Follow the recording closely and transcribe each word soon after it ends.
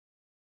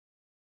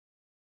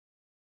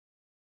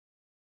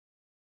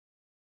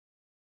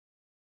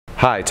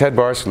Hi, Ted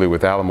Barsley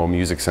with Alamo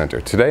Music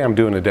Center. Today I'm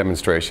doing a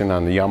demonstration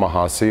on the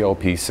Yamaha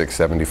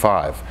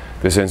CLP-675.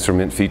 This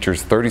instrument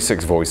features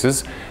 36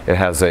 voices. It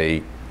has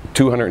a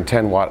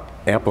 210 watt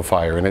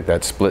amplifier in it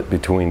that's split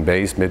between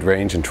bass,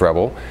 mid-range, and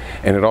treble.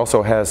 And it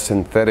also has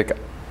synthetic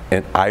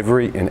and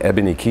ivory and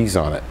ebony keys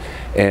on it.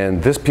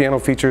 And this piano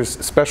features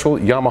special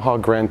Yamaha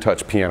Grand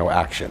Touch piano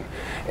action.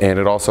 And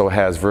it also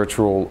has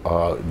virtual,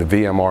 the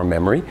VMR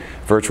memory.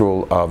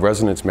 Virtual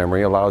resonance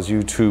memory allows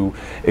you to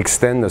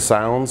extend the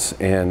sounds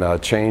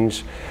and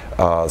change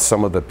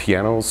some of the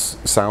piano's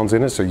sounds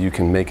in it so you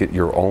can make it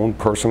your own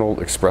personal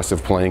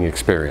expressive playing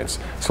experience.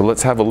 So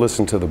let's have a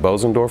listen to the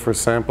Bösendorfer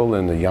sample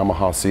and the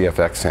Yamaha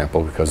CFX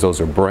sample, because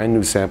those are brand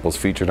new samples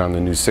featured on the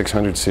new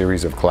 600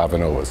 series of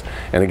Clavinovas.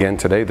 And again,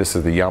 today this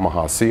is the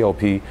Yamaha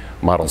CLP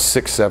model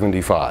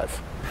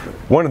 675.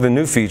 One of the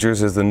new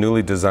features is the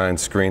newly designed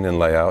screen and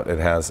layout. It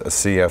has a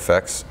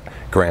CFX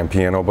grand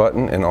piano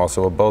button and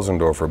also a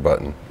Bösendorfer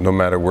button. No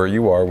matter where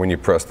you are, when you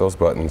press those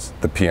buttons,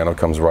 the piano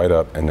comes right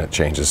up and it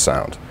changes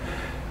sound.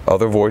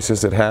 Other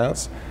voices it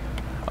has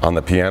on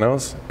the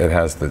pianos, it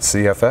has the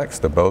CFX,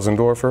 the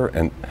Bösendorfer,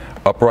 an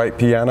upright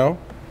piano,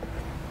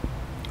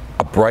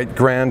 a bright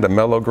grand, a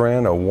mellow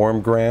grand, a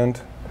warm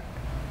grand,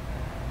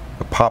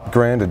 a pop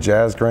grand, a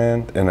jazz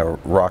grand, and a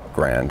rock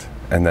grand.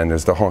 And then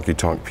there's the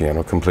honky-tonk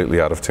piano,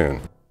 completely out of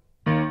tune.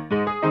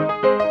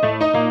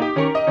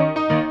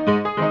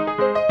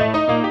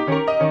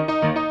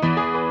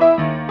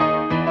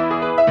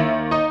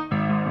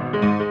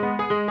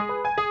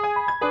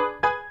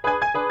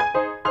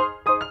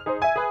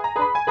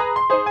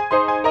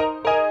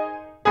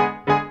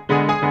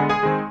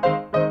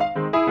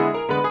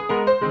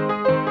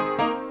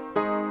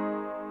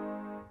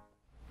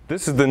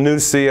 This is the new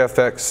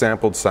CFX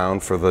sampled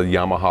sound for the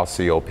Yamaha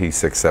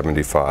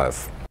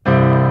CLP-675.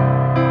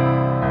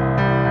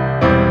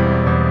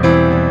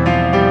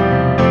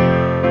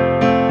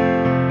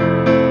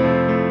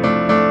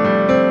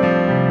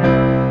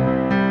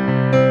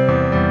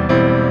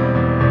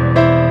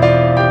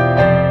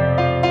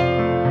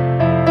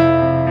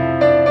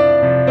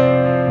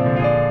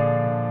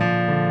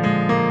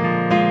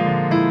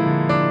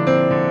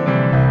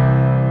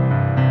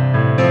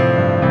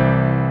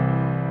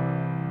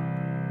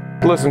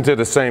 Listen to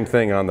the same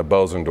thing on the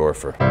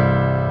Bösendorfer.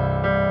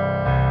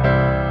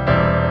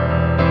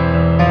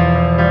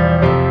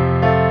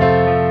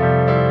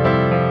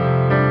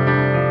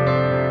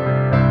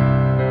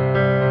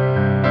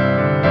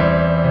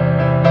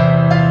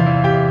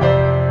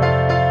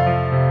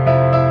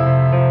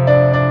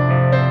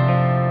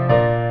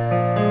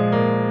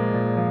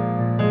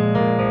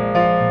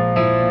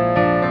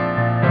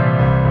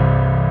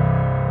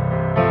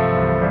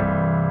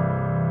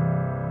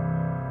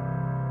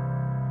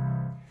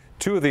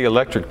 Two of the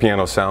electric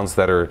piano sounds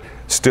that are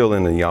still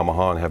in the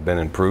Yamaha and have been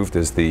improved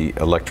is the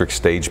electric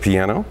stage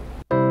piano.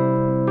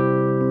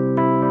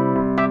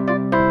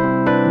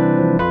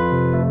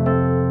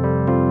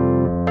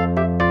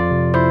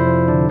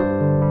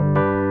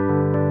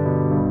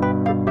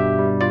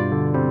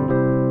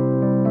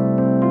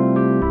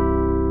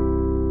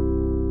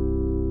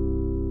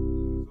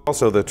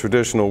 Also the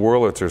traditional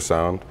Wurlitzer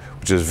sound,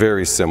 which is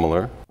very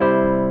similar.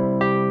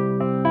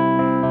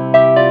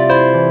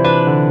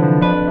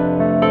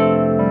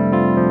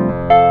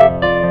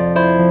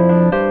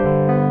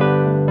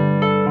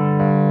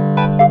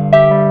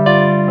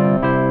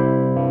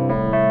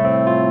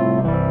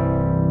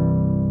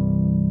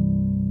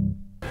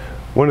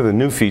 One of the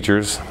new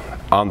features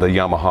on the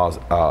Yamaha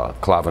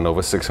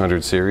Clavinova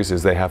 600 series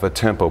is they have a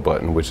tempo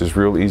button, which is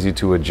real easy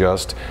to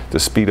adjust to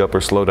speed up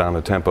or slow down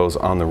the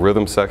tempos on the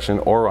rhythm section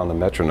or on the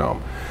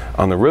metronome.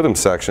 On the rhythm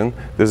section,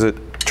 there's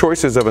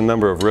choices of a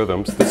number of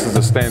rhythms. This is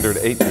a standard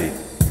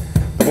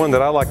 8-beat. The one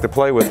that I like to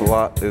play with a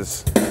lot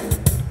is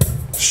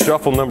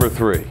shuffle number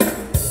 3.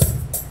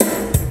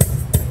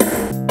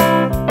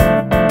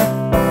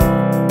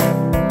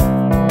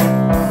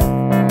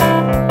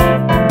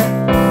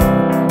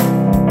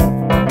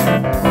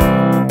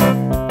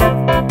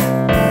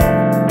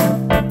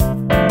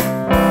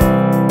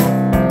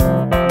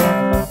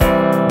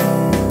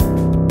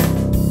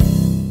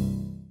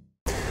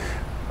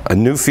 A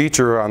new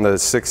feature on the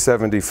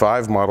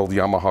 675 model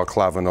Yamaha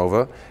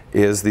Clavinova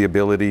is the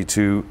ability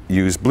to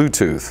use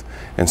Bluetooth.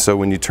 And so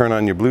when you turn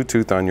on your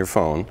Bluetooth on your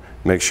phone,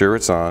 make sure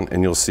it's on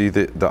and you'll see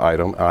the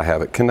item, I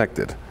have it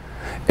connected.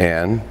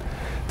 And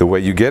the way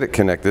you get it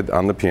connected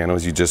on the piano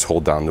is you just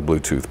hold down the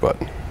Bluetooth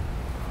button.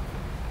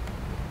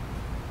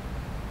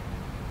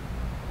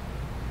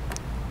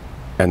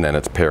 And then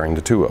it's pairing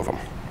the two of them.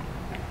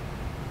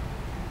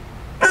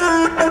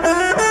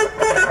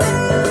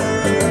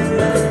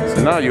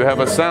 Now you have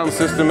a sound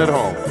system at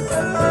home.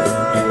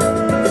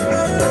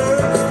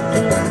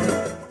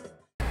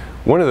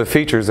 One of the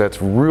features that's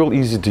real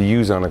easy to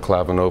use on a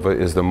Clavinova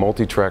is the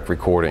multi-track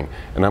recording.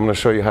 And I'm going to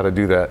show you how to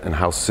do that and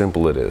how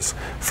simple it is.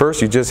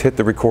 First, you just hit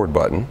the record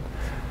button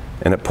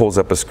and it pulls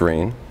up a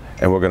screen,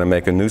 and we're going to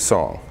make a new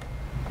song.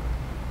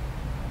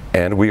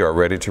 And we are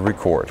ready to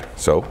record.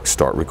 So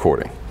start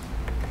recording.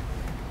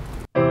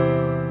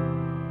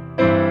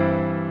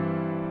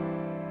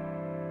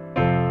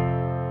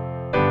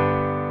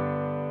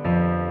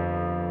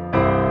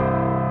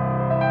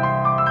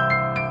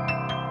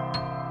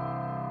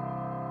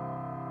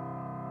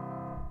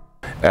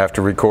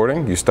 After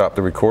recording, you stop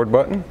the record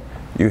button,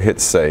 you hit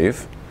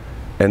save,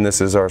 and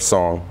this is our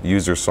song,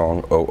 user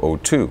song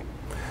 002.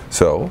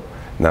 So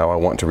now I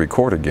want to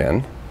record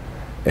again,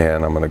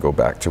 and I'm going to go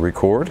back to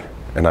record,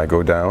 and I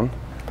go down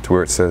to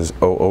where it says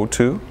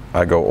 002.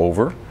 I go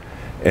over,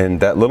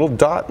 and that little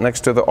dot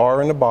next to the R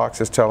in the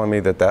box is telling me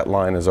that that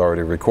line is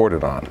already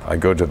recorded on. I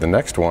go to the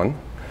next one,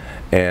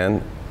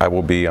 and I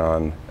will be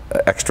on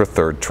extra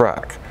third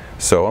track.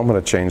 So I'm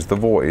going to change the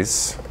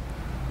voice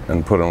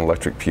and put an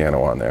electric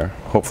piano on there.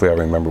 Hopefully I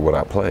remember what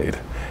I played.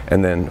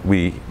 And then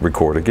we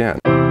record again.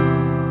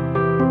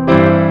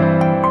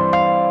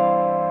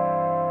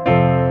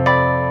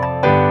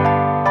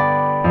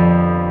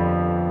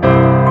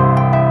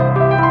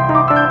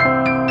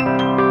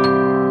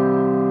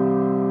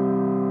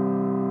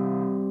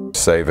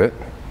 Save it.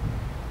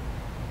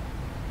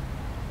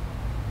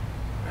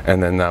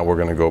 And then now we're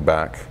going to go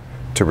back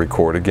to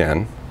record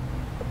again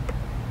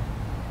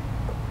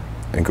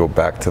and go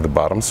back to the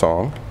bottom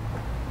song.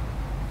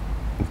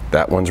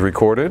 That one's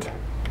recorded.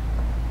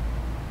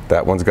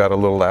 That one's got a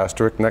little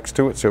asterisk next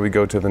to it, so we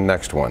go to the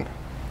next one,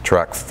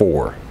 track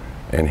 4.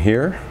 And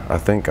here, I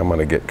think I'm going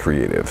to get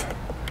creative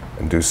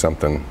and do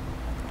something,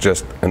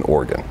 just an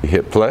organ. You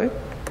hit play.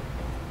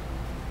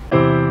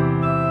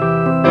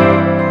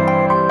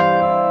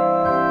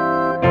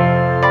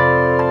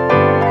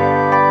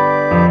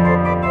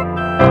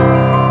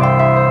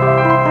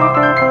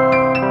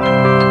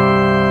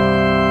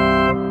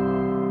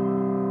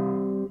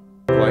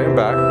 Playing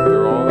back,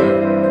 they're all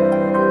there.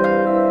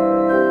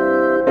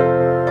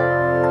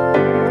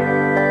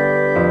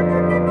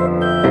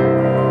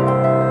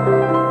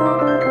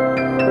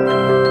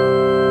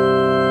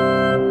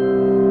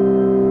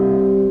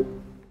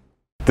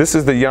 This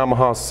is the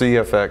Yamaha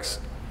CFX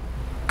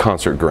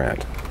Concert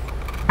Grand.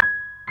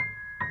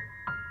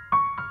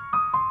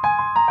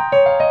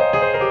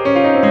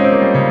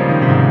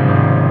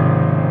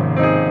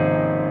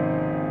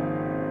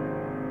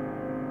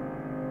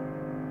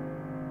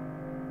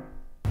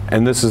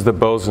 And this is the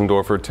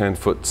Bösendorfer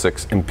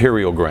 10'6"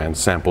 Imperial Grand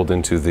sampled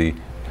into the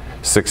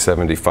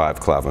 675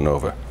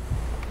 Clavinova.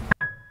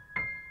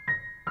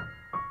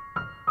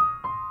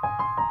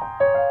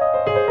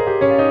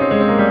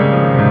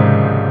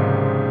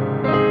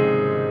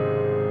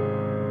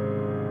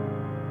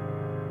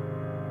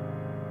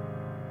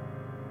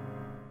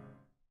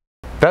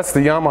 That's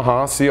the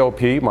Yamaha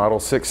CLP model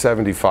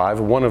 675,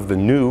 one of the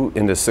new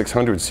in the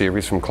 600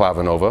 series from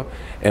Clavinova.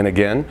 And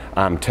again,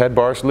 I'm Ted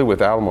Barsley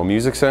with Alamo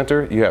Music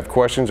Center. You have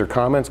questions or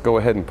comments, go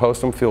ahead and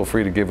post them. Feel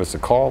free to give us a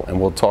call, and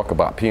we'll talk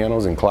about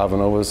pianos and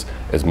Clavinovas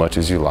as much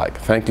as you like.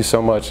 Thank you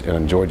so much, and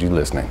enjoyed you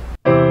listening.